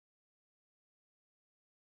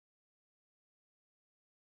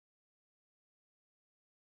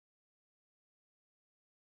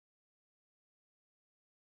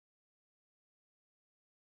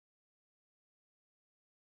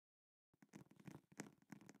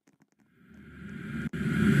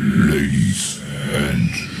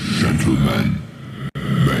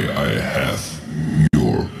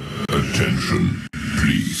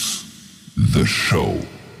The show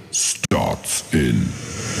starts in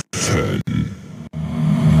 10,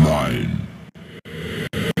 9,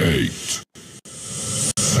 8,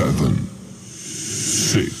 7,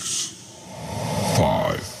 6,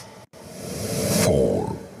 5,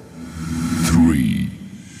 4, 3,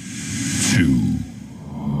 2,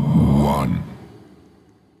 1.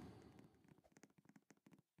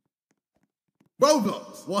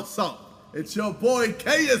 Roblox, what's up? It's your boy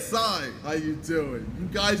KSI. How you doing? You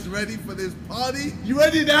guys ready for this party? You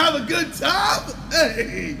ready to have a good time?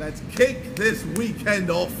 Hey, let's kick this weekend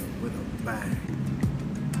off with a bang.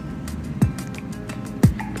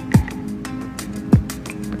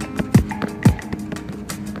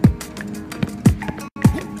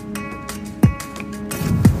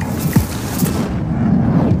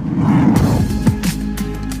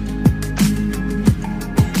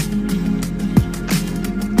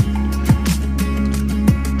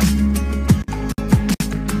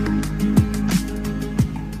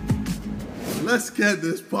 Let's get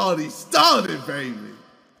this party started, baby.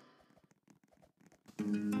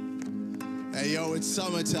 Hey, yo, it's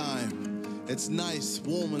summertime. It's nice,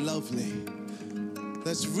 warm, and lovely.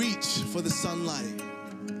 Let's reach for the sunlight.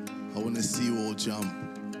 I want to see you all jump.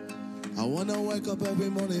 I want to wake up every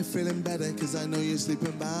morning feeling better, because I know you're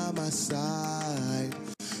sleeping by my side.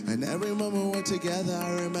 And every moment we're together,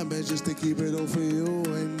 I remember just to keep it all for you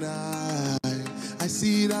and I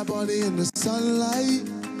see that body in the sunlight,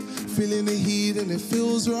 feeling the heat and it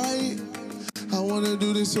feels right. I wanna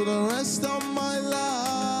do this for the rest of my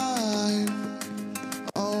life.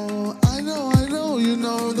 Oh, I know, you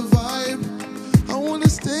know the vibe. I wanna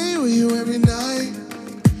stay with you every night.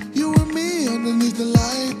 You and me underneath the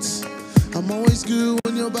lights. I'm always good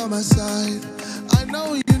when you're by my side. I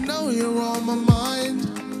know you're on my mind.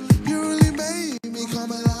 You really made me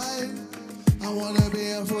come alive. I wanna be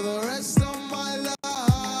here for the rest of my life.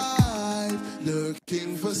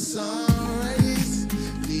 Looking for sun rays,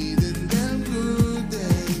 needing them good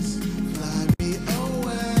days. Fly me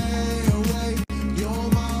away, away, you're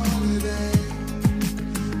my holiday.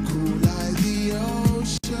 Cool like the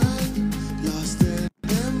ocean, lost in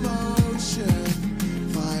emotion.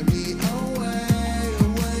 Fly me away,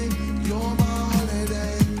 away, you're my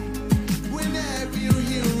holiday. Whenever you're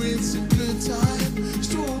here, it's a good time.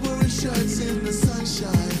 Strawberry shirts in the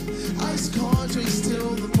sunshine, ice cold drinks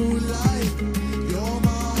till the moonlight. You're my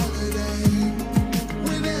holiday.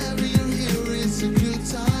 Whenever you're here, it's a good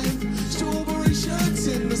time. Strawberry shirts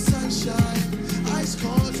in the sunshine, ice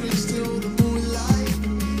cold drinks till the moonlight.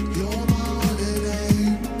 You're my holiday.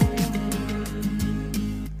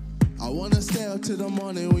 I wanna stay up till the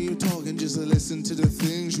morning when you're talking, just to listen to the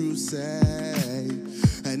things you say.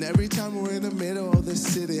 And every time we're in the middle of the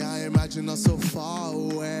city, I imagine us so far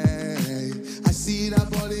away. I see that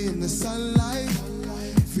body in the sunlight,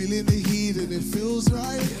 feeling the heat and it feels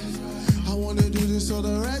right. I wanna do this for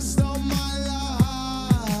the rest of my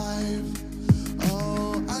life.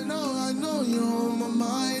 Oh, I know you're on my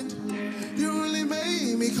mind. You really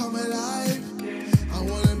made me come alive. I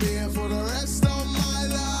wanna be here for the rest of my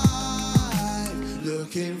life.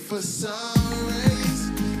 Looking for sun rays,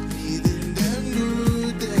 needing them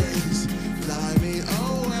good days. Fly me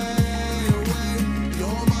away, away,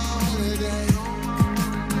 you're my holiday.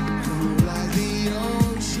 Cool like the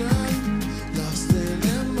ocean, lost in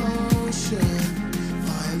emotion.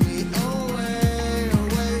 Find me away,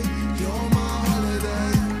 away, you're my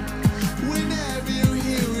holiday. Whenever you're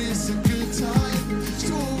here, it's a good time.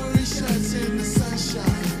 Strawberry shirts in the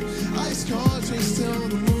sunshine, ice cold drinks till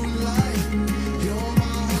the moonlight. You're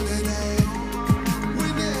my holiday.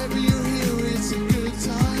 Whenever you're here, it's a good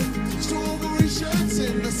time. Strawberry shirts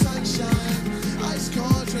in the sunshine, ice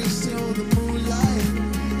cold drinks till the moonlight.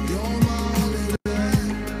 You're my holiday.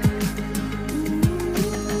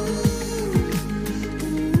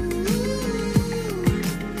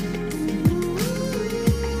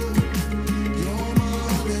 You're my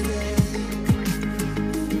holiday.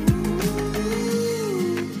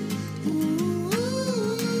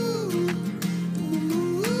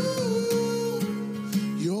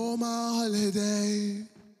 You're my holiday.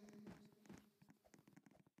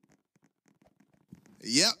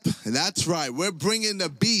 Yep, that's right. We're bringing the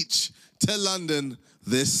beach to London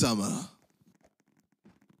this summer.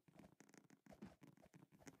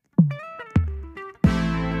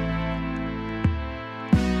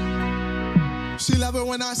 She love it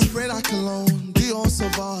when I spread our cologne, Dior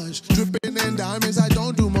Sauvage, dripping in diamonds, I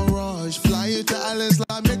don't do mirage. Fly you to islands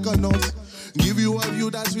like Mykonos, give you a view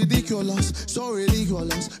that's ridiculous, so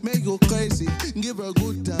ridiculous, make you crazy, give her a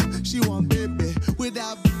good time. She want baby, with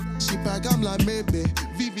that she pack, I'm like maybe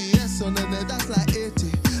VVS on the net, that's like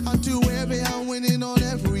 80. I'm too you heavy, I'm winning on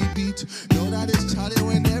every beat. Know that it's Charlie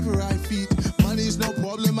whenever I feed. Money's no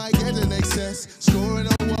problem, I get in excess. Scoring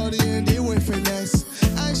a world and they with finesse.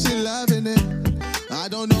 And she loving it. I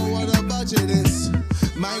don't know what the budget is.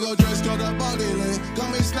 Mango dress got a body lit.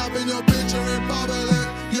 Got me snapping your picture and bubbling.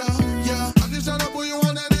 Yeah, yeah. I'm just trying to put you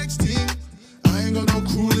on the next team. I ain't got no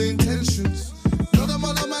cruel intentions. Know the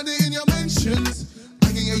mother money in your mentions. I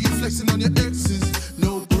can hear you flexing on your exes.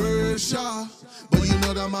 No pressure, but you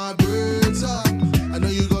know that my birds are. I know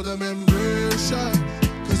you got them in pressure,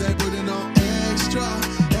 cause they putting on extra,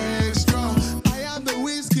 extra. I am the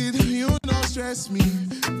whiskey, you don't stress me.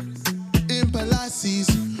 In Palaces,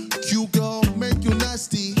 cute girl, make you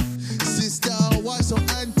nasty. Sister, why so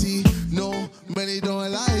anti? No, many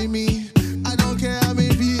don't like me. I don't care, I'm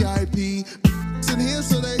in VIP. In here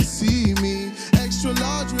so they see me. Extra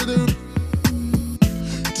large with a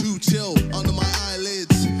too chill under my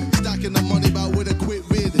eyelids. Stacking the money back with a quick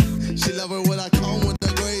vid. She love it when I come with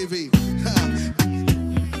the gravy.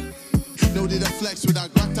 No need to flex with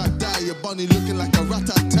that gratata. Your bunny looking like a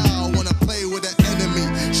ratata. I wanna play with the enemy.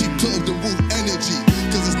 She took the wolf energy,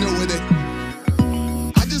 cause there's nowhere that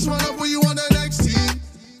I just wanna put you on the next team.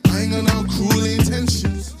 I ain't got no cruel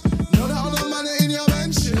intentions. Know that all the money in your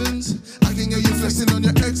mentions. I can get you flexing on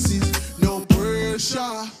your exes. No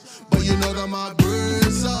pressure, but you know that my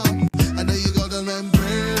birds are. I know you got them in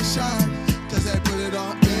pressure, cause they put it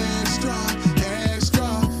on extra, extra.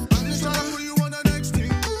 I'm just trying to put you on the next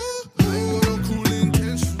team. I ain't got no cruel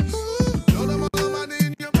intentions. Know that all the money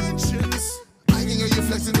in your mentions. I can get you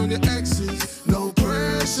flexing on your exes. No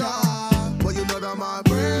pressure, but you know that my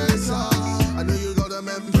birds are. I know you got them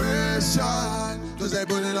in pressure, cause they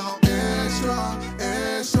put it on extra,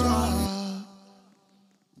 extra.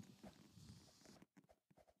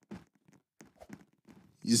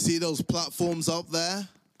 You see those platforms up there?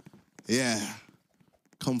 Yeah,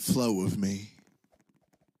 come flow with me.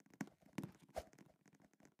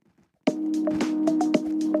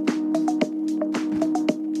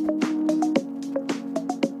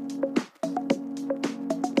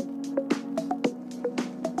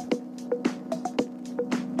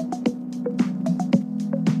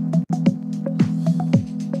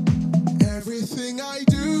 Everything I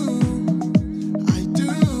do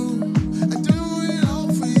it all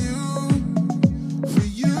for you, for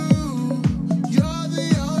you. You're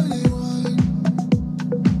the only one.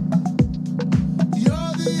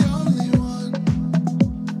 You're the only one.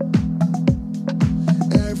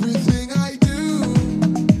 Everything I do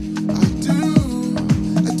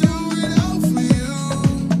it all for you,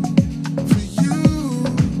 for you.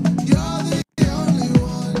 You're the only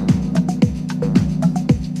one.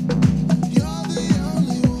 You're the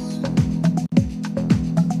only one.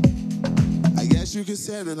 I guess you could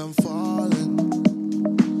say that I'm falling.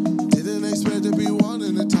 Didn't expect to be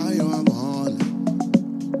wanting to tell you I'm hauling.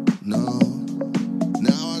 No,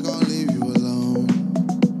 now I gotta leave you alone.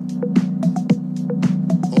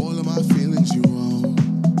 All of my feelings you own.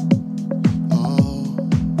 Oh,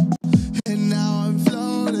 and now I'm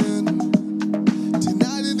floating.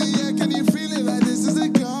 Tonight in the air, can you feel it like this is a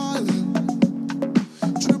calling?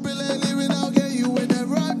 Triple A living, I'll get you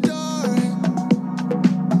whenever I'm dark.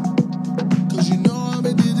 Cause you know I'm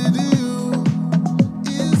addicted to you,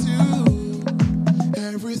 is you.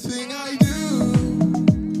 Everything I do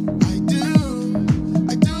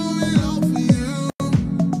it all for you,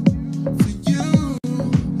 for you.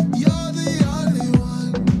 You're the only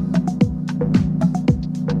one.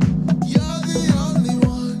 You're the only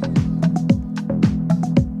one.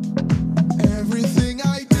 Everything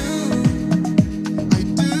I do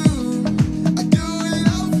it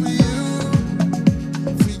all for you,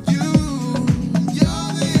 for you. You're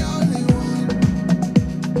the only one.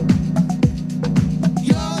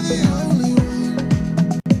 You're the only one.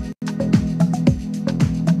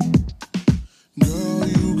 Girl,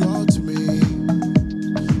 you got to me.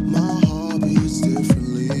 My heart beats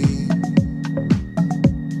differently.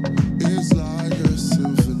 It's like a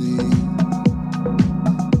symphony.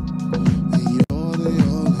 And you're the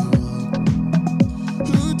only one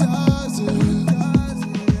who does it.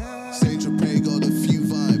 Saint Tropez got a few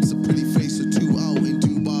vibes. A pretty face or two out in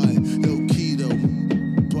Dubai. No key though.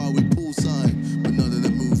 That's why we poolside. But none of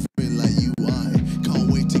them moving like you. I can't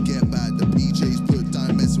wait to get back. The PJs put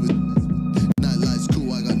time mess with. Nightlife's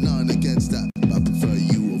cool, I got nothing against that. But I prefer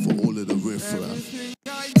you over all of the riffraff.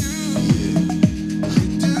 Everything I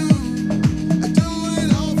do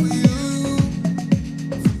it all for you,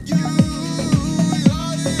 for you.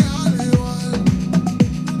 You're the only one.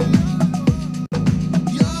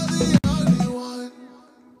 You're the only one.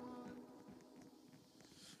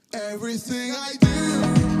 Everything I do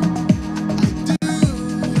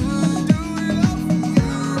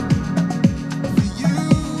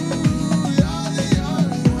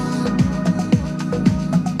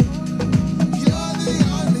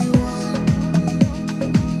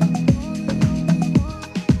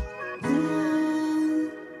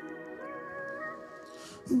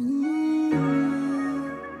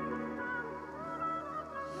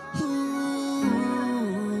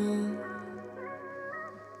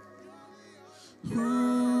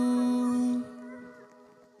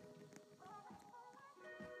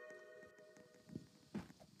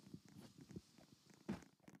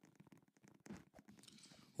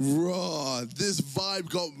Raw, this vibe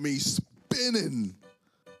got me spinning.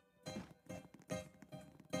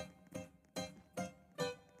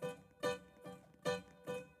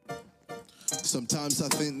 Sometimes I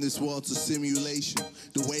think this world's a simulation.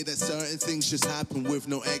 The way that certain things just happen with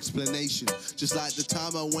no explanation. Just like the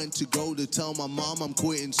time I went to go to tell my mom I'm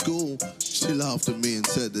quitting school. She laughed at me and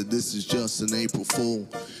said that this is just an April Fool.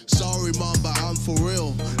 Sorry mom, but I'm for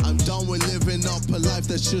real. I'm done with living up a life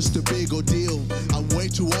that's just a big ordeal. I'm way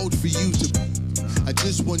too old for you to... I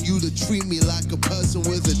just want you to treat me like a person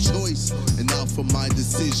with a choice. And now for my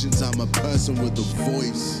decisions, I'm a person with a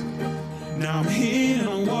voice. Now I'm hitting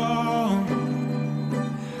a wall,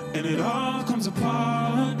 and it all comes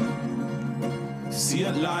apart. See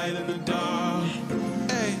a light in the dark,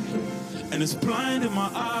 hey, and it's blinding my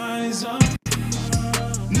eyes up.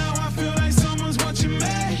 Now I feel like someone's watching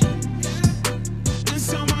me, and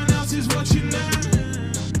someone else is watching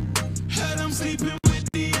them. Heard I'm sleeping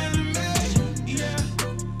with the enemy, yeah,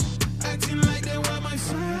 acting like they were my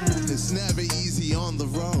friends. It's never easy on the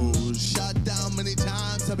road. Shut down many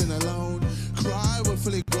times, I've been alone. Cry, we're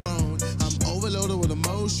fully grown. I'm overloaded with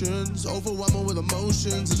emotions, overwhelmed with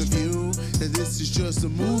emotions, and the view that this is just a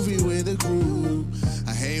movie with a crew.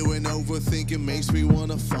 I hate when overthinking makes me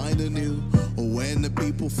wanna find a new, or when the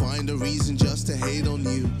people find a reason just to hate on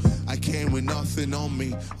you. I came with nothing on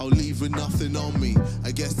me, I'll leave with nothing on me.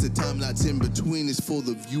 I guess the time that's in between is for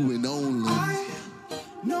the viewing only. I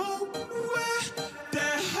know where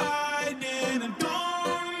they're hiding, and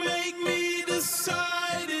don't make me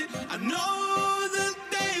decide it. I know that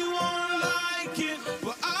they won't like it,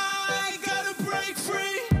 but I gotta break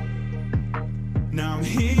free. Now I'm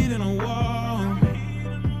hitting a wall,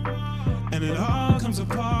 and it all comes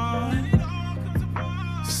apart.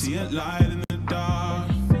 See a light in the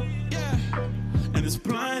dark, yeah, and it's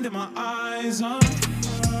blinding my eyes up.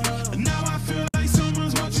 And now I feel like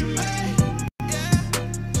someone's watching me,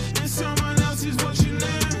 and someone else is watching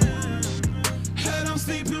them. Heard I'm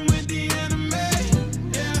sleeping with the enemy,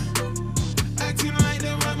 yeah, acting like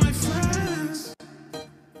they were my friends.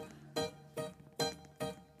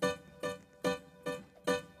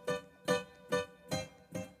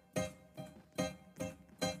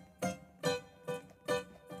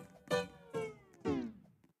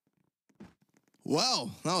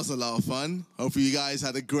 Well, that was a lot of fun. Hopefully you guys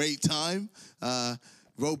had a great time.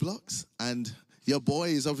 Roblox, and your boy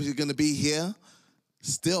is obviously going to be here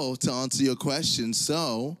still to answer your questions.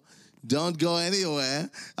 So don't go anywhere,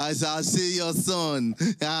 as I'll see you soon.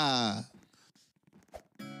 Yeah.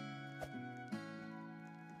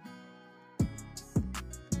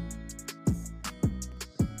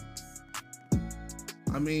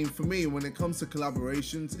 I mean, for me, when it comes to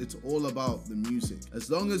collaborations, it's all about the music.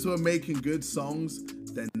 As long as we're making good songs,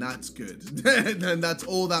 then that's good. Then that's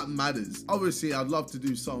all that matters. Obviously, I'd love to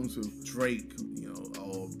do songs with Drake, you know,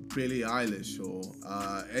 or Billie Eilish, or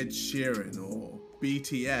Ed Sheeran, or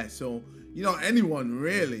BTS, or, you know, anyone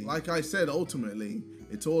really. Like I said, ultimately,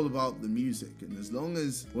 it's all about the music. And as long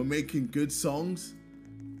as we're making good songs,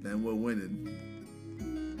 then we're winning.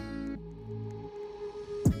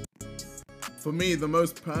 For me, the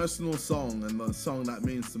most personal song, and the song that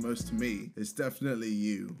means the most to me, is definitely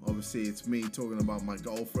You. Obviously, it's me talking about my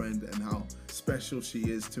girlfriend and how special she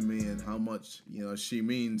is to me and how much, you know, she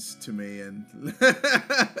means to me. And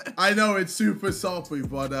I know it's super soppy,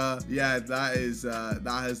 but yeah, that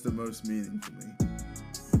has the most meaning for me.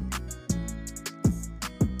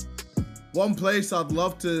 One place I'd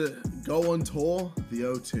love to go on tour, the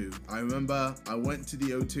O2. I remember I went to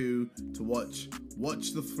the O2 to watch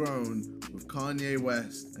the Throne with Kanye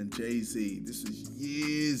West and Jay-Z. This was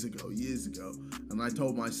years ago. And I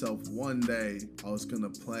told myself one day I was gonna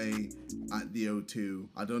play at the O2.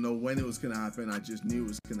 I don't know when it was gonna happen. I just knew it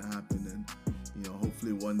was gonna happen, and, you know,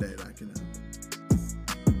 hopefully one day that can happen.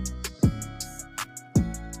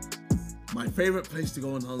 My favorite place to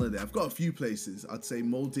go on holiday, I've got a few places. I'd say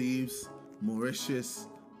Maldives, Mauritius,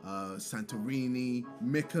 Santorini,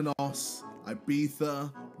 Mykonos,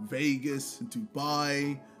 Ibiza, Vegas,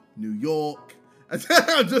 Dubai, New York.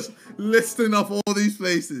 I'm just listing off all these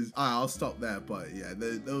places. All right, I'll stop there, but yeah,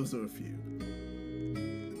 those are a few.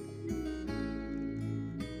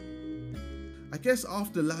 I guess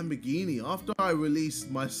after Lamborghini, after I released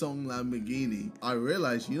my song Lamborghini, I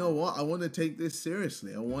realized, you know what? I want to take this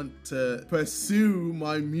seriously. I want to pursue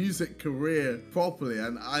my music career properly.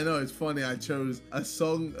 And I know it's funny, I chose a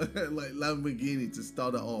song like Lamborghini to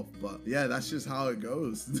start it off, but yeah, that's just how it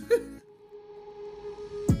goes.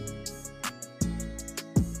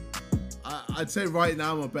 I I'd say right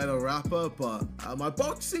now I'm a better rapper, but my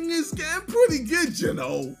boxing is getting pretty good, you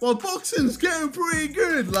know. My boxing's getting pretty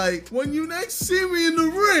good. Like, when you next see me in the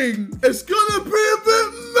ring, it's gonna be a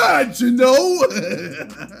bit mad, you know.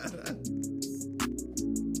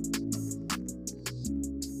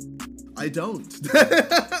 I don't.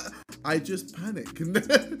 I just panic.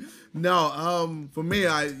 No, for me,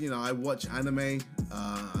 I watch anime.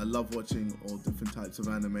 I love watching all different types of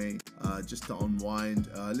anime, just to unwind.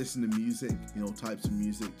 Listen to music, types of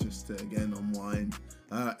music, just to again unwind.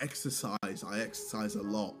 Exercise. I exercise a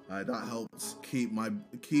lot. That helps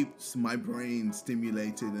keeps my brain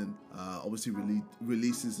stimulated, and obviously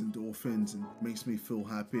releases endorphins and makes me feel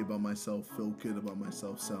happy about myself, feel good about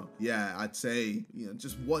myself. So yeah, I'd say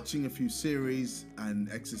just watching a few series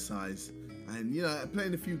and exercise, and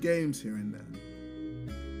playing a few games here and there.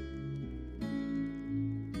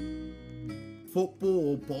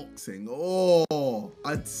 Football or boxing? Oh,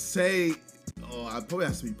 I'd say, I'd probably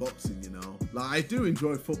have to be boxing, Like, I do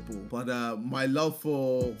enjoy football, but my love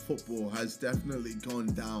for football has definitely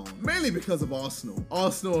gone down, mainly because of Arsenal.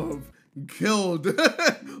 Arsenal have killed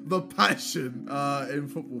the passion in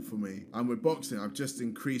football for me. And with boxing, I've just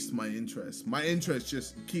increased my interest. My interest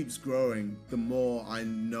just keeps growing the more I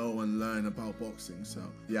know and learn about boxing. So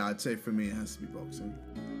yeah, I'd say for me it has to be boxing.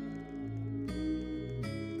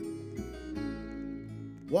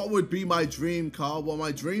 What would be my dream car? Well,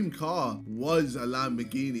 my dream car was a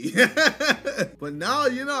Lamborghini. But now,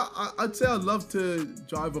 I'd say I'd love to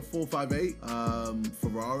drive a 458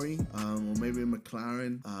 Ferrari, or maybe a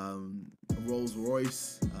McLaren, a Rolls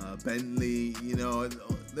Royce, Bentley.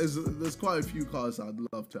 There's quite a few cars I'd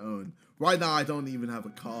love to own. Right now, I don't even have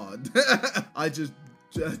a car. I just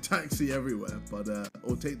taxi everywhere, but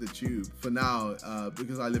or take the tube. For now,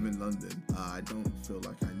 because I live in London, I don't feel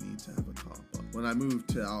like I need to have a car. But when I move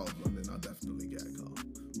out of London, I'll definitely get a car,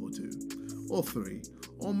 or two, or three,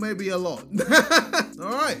 or maybe a lot.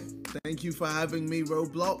 All right, thank you for having me,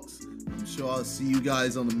 Roblox. I'm sure I'll see you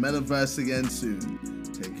guys on the metaverse again soon.